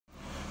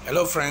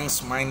Hello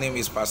friends, my name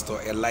is Pastor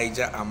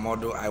Elijah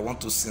Amodu. I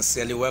want to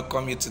sincerely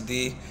welcome you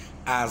today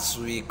as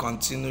we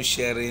continue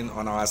sharing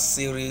on our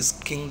series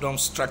Kingdom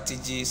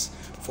Strategies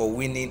for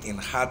Winning in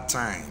Hard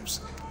Times.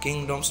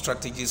 Kingdom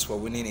Strategies for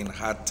Winning in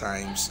Hard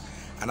Times.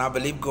 And I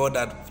believe God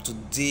that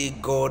today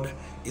God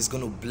is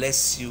going to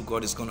bless you,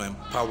 God is going to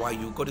empower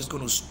you, God is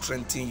going to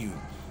strengthen you.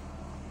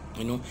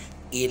 You know,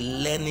 a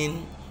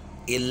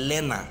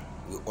learner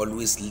will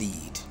always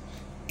lead.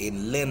 A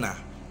learner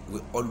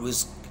will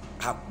always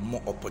have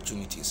more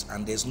opportunities,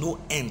 and there's no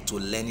end to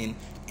learning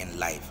in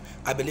life.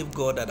 I believe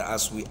God that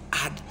as we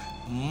add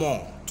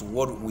more to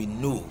what we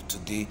know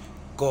today,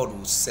 God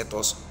will set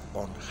us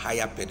on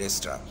higher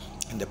pedestal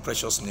in the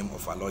precious name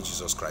of our Lord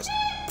Jesus Christ.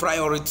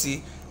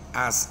 Priority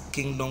as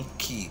kingdom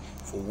key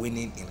for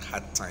winning in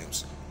hard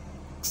times.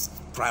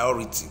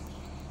 Priority.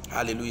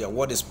 Hallelujah.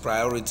 What is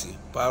priority?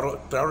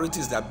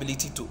 Priority is the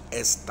ability to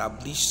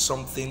establish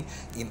something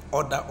in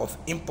order of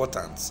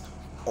importance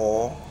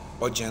or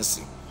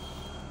urgency.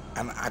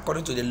 And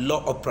according to the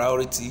law of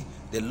priority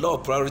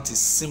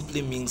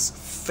simply means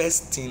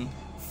first thing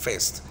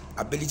first.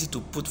 Ability to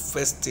put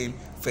first thing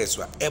first.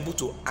 You are able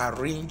to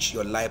arrange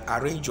your life,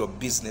 arrange your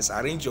business,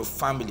 arrange your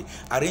family,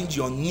 arrange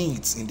your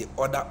needs in the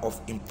order of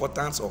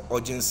importance or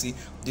urgency.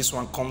 This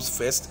one comes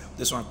first,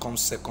 this one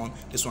comes second,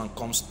 this one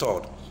comes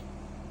third.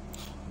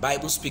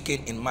 Bible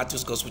speaking in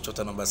Matthew's Gospel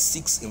chapter number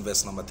 6 in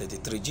verse number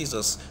 33,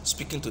 Jesus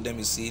speaking to them,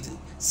 he said,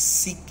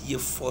 seek ye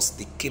first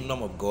the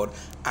kingdom of God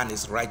and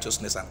his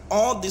righteousness, and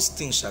all these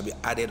things shall be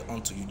added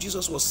unto you.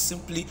 Jesus was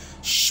simply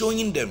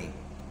showing them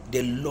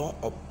the law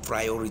of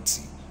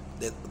priority,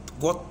 that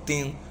what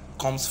thing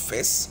comes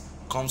first,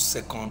 comes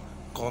second,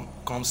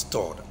 comes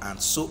third, and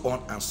so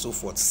on and so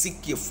forth.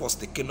 Seek ye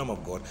first the kingdom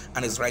of God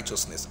and his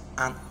righteousness,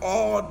 and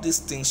all these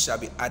things shall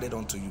be added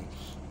unto you.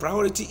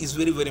 Priority is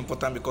very, very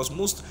important, because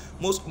most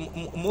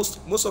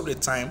of the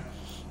time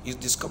you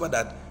discover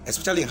that,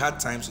 especially in hard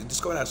times, you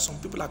discover that some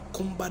people are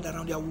cumbered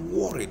around, they are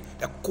worried,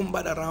 they are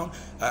cumbered around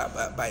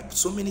by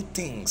so many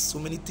things,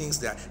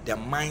 their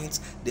minds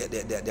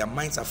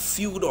are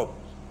filled up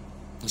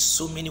with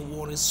so many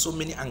worries, so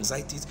many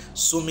anxieties,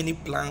 so many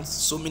plans,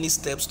 so many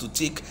steps to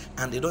take,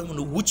 and they don't even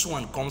know which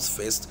one comes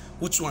first,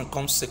 which one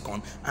comes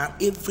second, and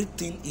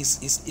everything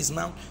is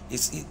now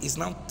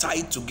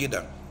tied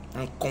together.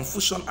 And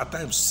confusion at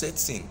times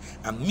sets in,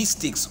 and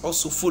mistakes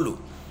also follow.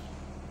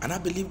 And I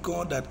believe,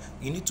 God, that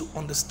you need to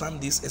understand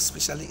this,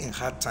 especially in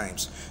hard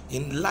times.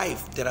 In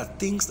life, there are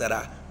things that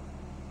are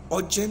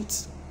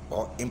urgent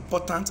or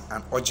important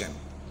and urgent.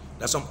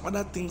 There are some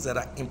other things that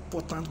are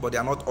important but they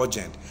are not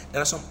urgent. There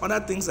are some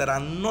other things that are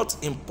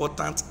not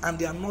important and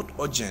they are not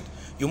urgent.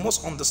 You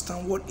must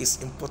understand what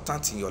is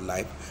important in your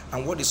life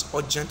and what is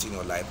urgent in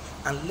your life,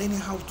 and learning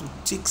how to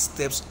take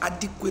steps,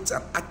 adequate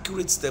and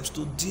accurate steps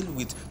to deal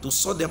with, to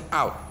sort them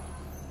out.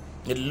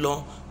 The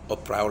law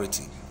of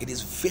priority. It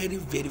is very,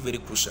 very, very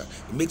crucial.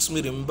 It makes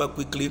me remember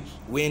quickly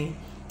when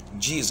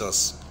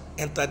Jesus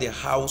entered the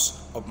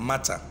house of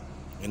Martha.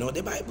 You know,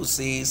 the Bible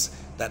says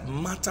that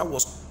Martha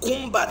was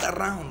cumbered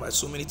around by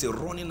so many things,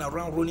 running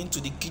around, running to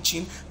the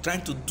kitchen,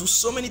 trying to do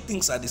so many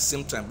things at the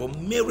same time. But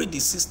Mary, the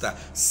sister,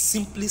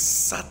 simply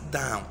sat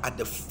down at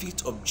the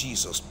feet of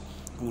Jesus,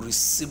 who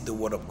received the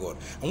word of God.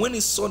 And when he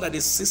saw that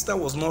his sister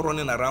was not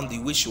running around the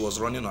way she was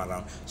running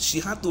around,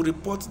 she had to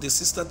report the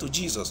sister to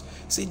Jesus.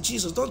 Say,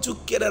 Jesus, don't you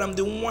care that I'm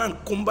the one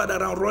cumbered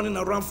around, running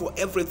around for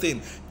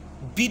everything?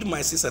 Bid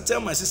my sister, tell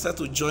my sister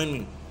to join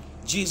me.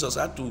 Jesus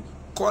had to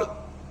call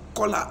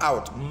her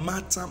out.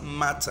 Martha,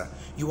 Martha,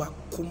 you are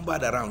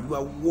cumbered around, you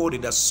are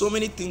worried, there's so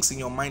many things in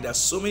your mind, there's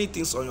so many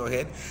things on your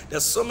head,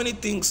 there's so many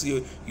things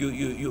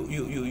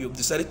you've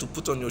decided to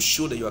put on your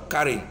shoulder, you are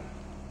carrying.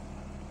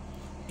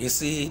 He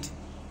said,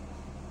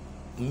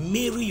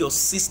 Mary, your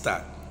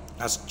sister,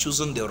 has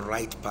chosen the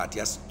right path. He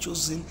has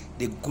chosen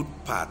the good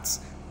path,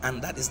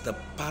 and that is the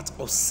path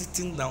of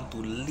sitting down to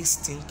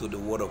listen to the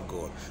word of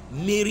God.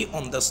 Mary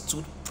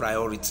understood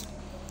priority.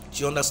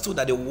 She understood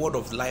that the word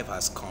of life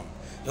has come.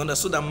 She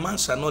understood that man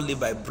shall not live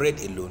by bread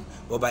alone,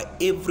 but by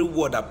every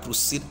word that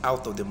proceeds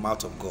out of the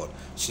mouth of God.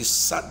 She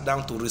sat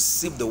down to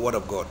receive the word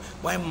of God,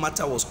 while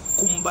Martha was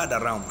cumbered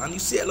around. And you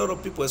see a lot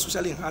of people,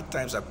 especially in hard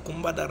times, are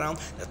cumbered around.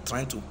 They're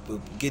trying to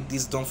get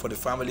this done for the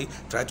family,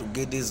 try to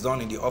get this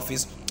done in the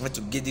office, try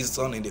to get this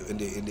done in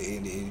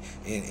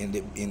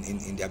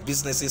their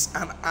businesses.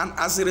 And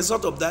as a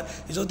result of that,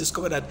 you just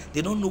discover that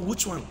they don't know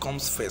which one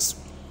comes first,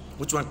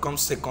 which one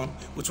comes second,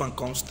 which one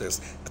comes third.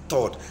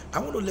 I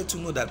want to let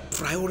you know that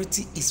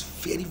priority is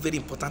very, very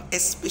important,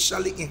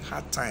 especially in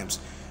hard times.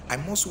 I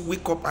must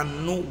wake up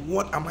and know,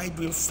 what am I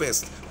doing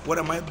first? What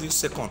am I doing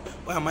second?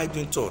 What am I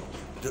doing third?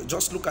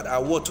 Just look at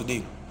our world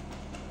today.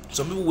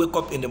 Some people wake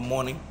up in the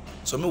morning.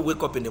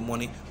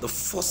 The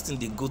first thing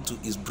they go to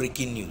is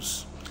breaking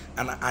news.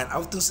 And I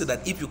often say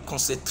that if you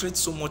concentrate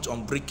so much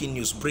on breaking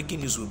news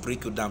will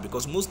break you down,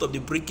 because most of the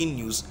breaking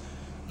news,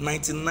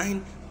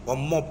 99% or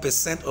more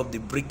of the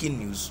breaking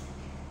news,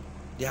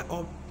 they are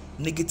all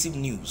negative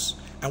news.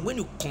 And when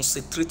you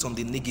concentrate on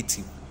the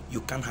negative,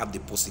 you can't have the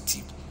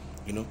positive,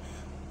 you know.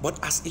 But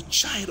as a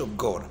child of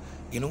God,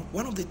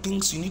 One of the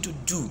things you need to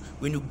do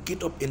when you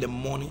get up in the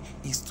morning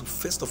is to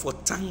first of all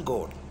thank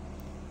God.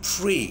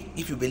 Pray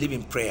if you believe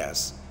in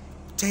prayers.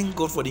 Thank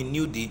God for the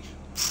new day.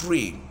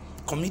 Pray.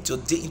 Commit your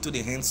day into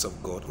the hands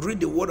of God. Read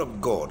the word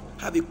of God.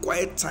 Have a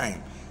quiet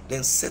time.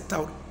 Then set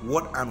out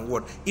what and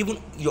what.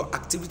 Even your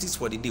activities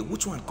for the day.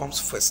 Which one comes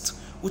first?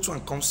 Which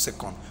one comes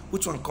second?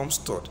 Which one comes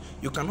third?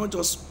 You cannot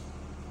just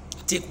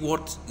take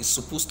what is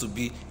supposed to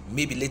be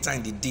maybe later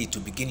in the day to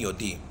begin your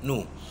day.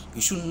 No.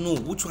 You should know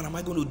which one am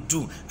I going to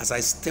do as I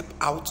step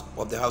out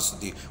of the house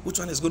today. Which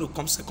one is going to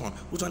come second?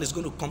 Which one is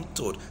going to come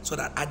third? So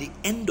that at the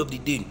end of the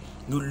day,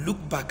 you look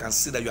back and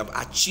see that you have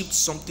achieved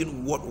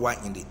something worthwhile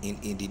in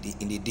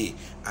the day,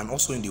 and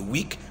also in the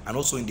week, and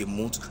also in the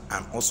month,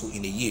 and also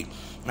in the year.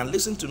 And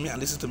listen to me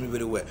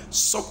very well.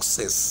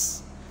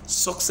 Success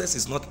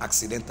is not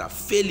accidental.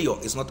 Failure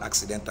is not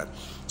accidental.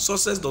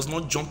 Success does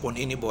not jump on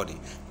anybody,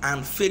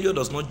 and failure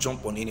does not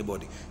jump on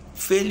anybody.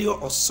 Failure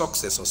or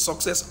success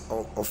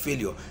or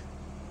failure,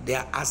 they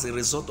are as a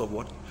result of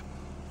what?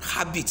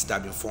 Habits that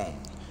have been formed.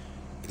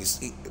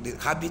 The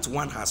habit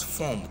one has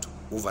formed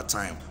over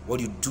time. What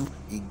you do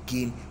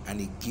again and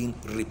again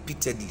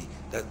repeatedly.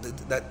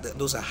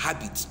 Those are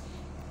habits.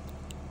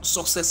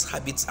 Success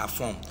habits are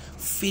formed.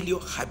 Failure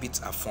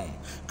habits are formed.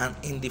 And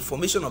in the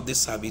formation of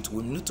this habit,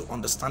 we need to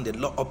understand the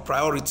law of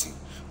priority.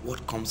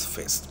 What comes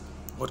first?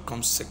 What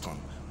comes second?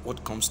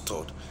 What comes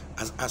third?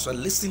 As you're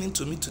listening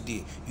to me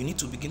today, you need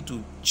to begin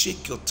to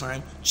check your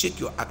time, check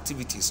your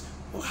activities.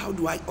 How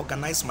do I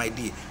organize my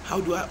day? How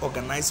do I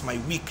organize my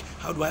week?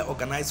 How do I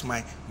organize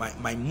my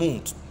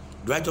month?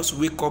 Do I just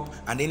wake up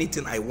and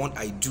anything I want,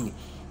 I do?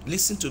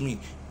 Listen to me.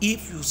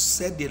 If you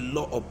set the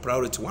law of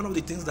priority, one of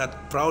the things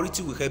that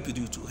priority will help you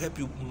do to help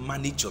you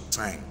manage your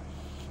time.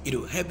 It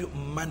will help you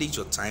manage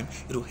your time.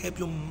 It will help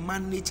you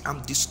manage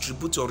and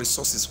distribute your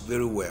resources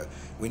very well.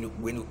 When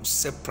you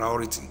set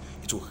priority,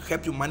 it will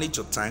help you manage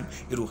your time.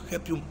 It will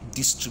help you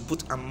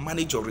distribute and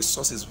manage your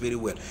resources very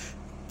well.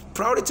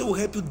 Priority will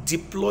help you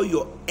deploy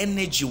your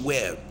energy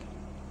well.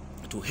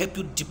 To help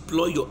you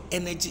deploy your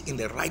energy in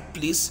the right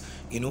place,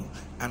 and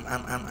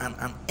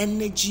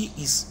energy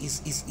is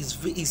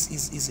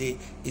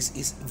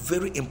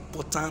very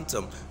important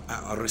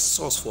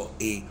resource for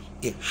a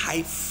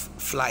high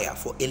flyer,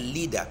 for a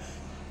leader.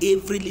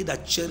 Every leader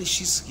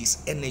cherishes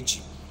his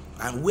energy,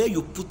 and where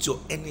you put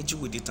your energy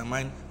will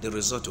determine the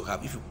result you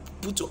have. If you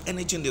put your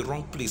energy in the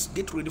wrong place,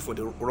 get ready for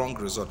the wrong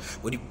result.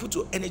 When you put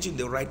your energy in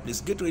the right place,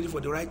 get ready for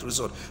the right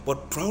result.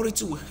 But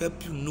priority will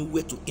help you know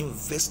where to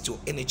invest your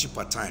energy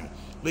per time,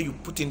 where you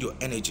put in your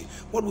energy.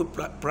 What will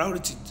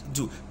priority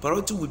do?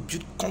 Priority will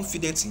build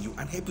confidence in you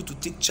and help you to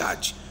take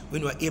charge.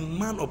 When you are a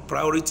man of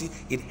priority,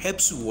 it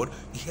helps you what?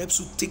 It helps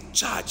you take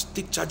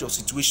charge of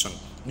situation.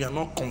 You are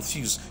not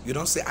confused. You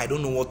don't say, I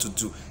don't know what to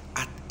do.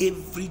 At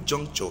every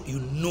juncture,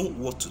 you know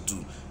what to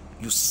do.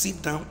 You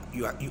sit down,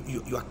 you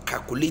are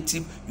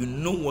calculative, you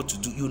know what to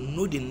do, you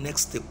know the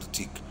next step to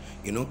take.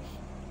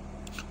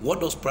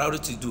 What does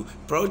priority do?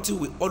 Priority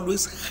will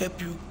always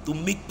help you to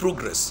make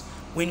progress.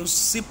 When you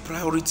see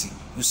priority,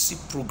 you see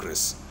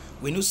progress.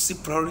 When you see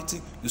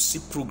priority, you see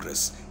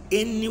progress.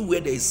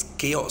 Anywhere there is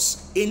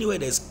chaos, anywhere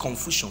there is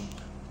confusion,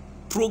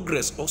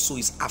 progress also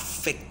is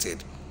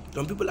affected.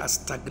 Some people are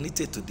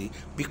stagnated today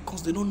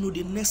because they don't know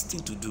the next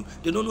thing to do.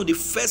 They don't know the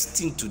first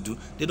thing to do.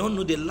 They don't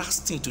know the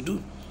last thing to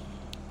do.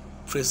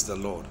 Praise the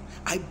Lord.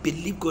 I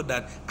believe, God,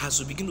 that as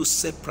you begin to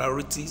set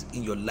priorities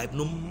in your life,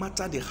 no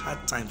matter the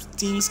hard times,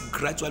 things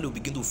gradually will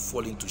begin to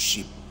fall into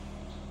shape.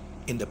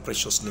 In the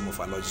precious name of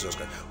our Lord Jesus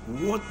Christ.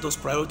 What does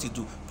priority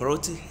do?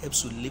 Priority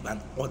helps you live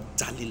an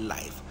orderly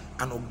life,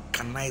 an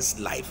organized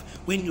life.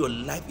 When your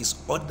life is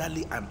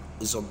orderly and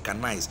is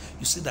organized,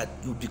 you see that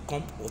you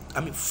become,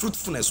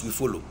 fruitfulness will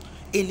follow.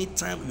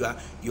 Anytime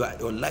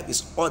your life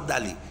is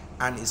orderly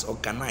and is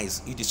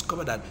organized, you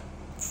discover that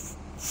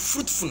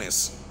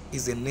fruitfulness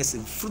is a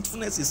necessity.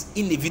 Fruitfulness is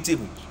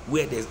inevitable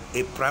where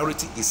a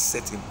priority is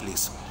set in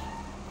place.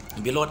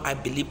 Beloved, I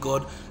believe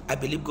God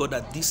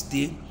that this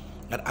day,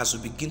 that as you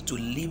begin to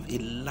live a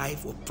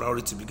life of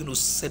priority, begin to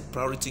set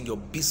priority in your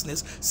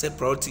business, set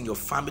priority in your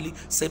family,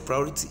 set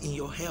priority in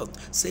your health,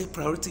 set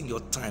priority in your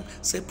time,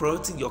 set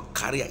priority in your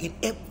career, in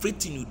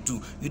everything you do.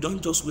 You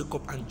don't just wake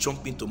up and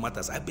jump into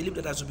matters. I believe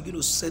that as you begin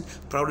to set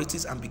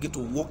priorities and begin to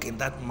walk in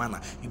that manner,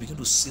 you begin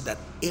to see that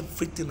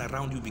everything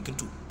around you begin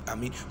to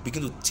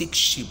take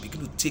shape,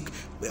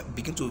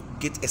 begin to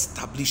get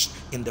established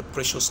in the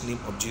precious name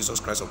of Jesus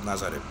Christ of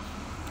Nazareth.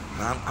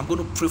 Now, I'm going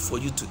to pray for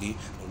you today.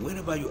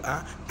 Wherever you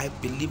are, I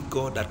believe,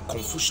 God, that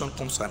confusion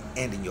comes to an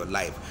end in your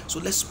life. So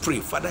let's pray.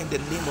 Father, in the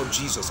name of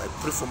Jesus, I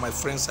pray for my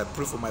friends, I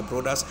pray for my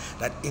brothers,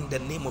 that in the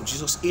name of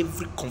Jesus,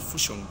 every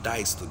confusion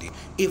dies today.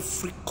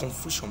 Every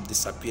confusion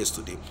disappears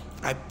today.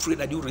 I pray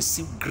that you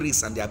receive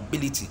grace and the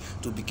ability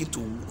to begin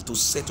to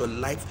set your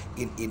life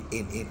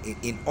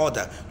in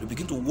order, to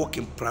begin to walk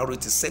in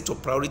priorities. Set your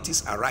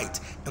priorities aright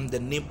in the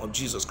name of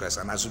Jesus Christ.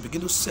 And as you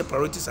begin to set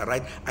priorities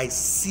aright, I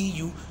see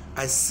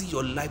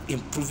your life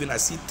improving. I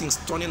see things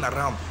turning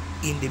around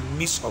in the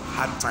midst of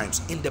hard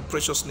times. In the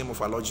precious name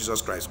of our Lord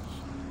Jesus Christ.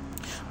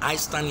 I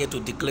stand here to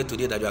declare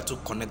today that you are too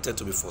connected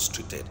to be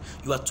frustrated.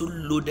 You are too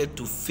loaded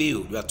to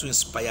fail. You are too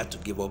inspired to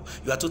give up.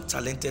 You are too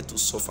talented to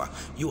suffer.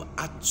 You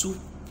are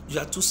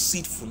too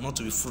seedful not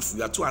to be fruitful.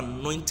 You are too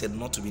anointed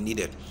not to be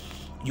needed.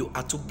 You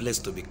are too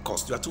blessed to be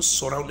cursed. You are too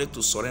surrounded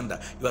to surrender.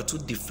 You are too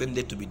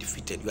defended to be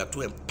defeated. You are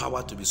too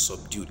empowered to be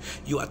subdued.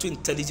 You are too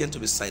intelligent to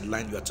be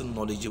sidelined. You are too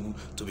knowledgeable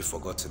to be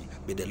forgotten.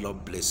 May the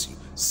Lord bless you.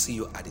 See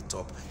you at the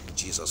top. In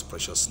Jesus'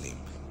 precious name.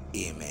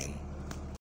 Amen.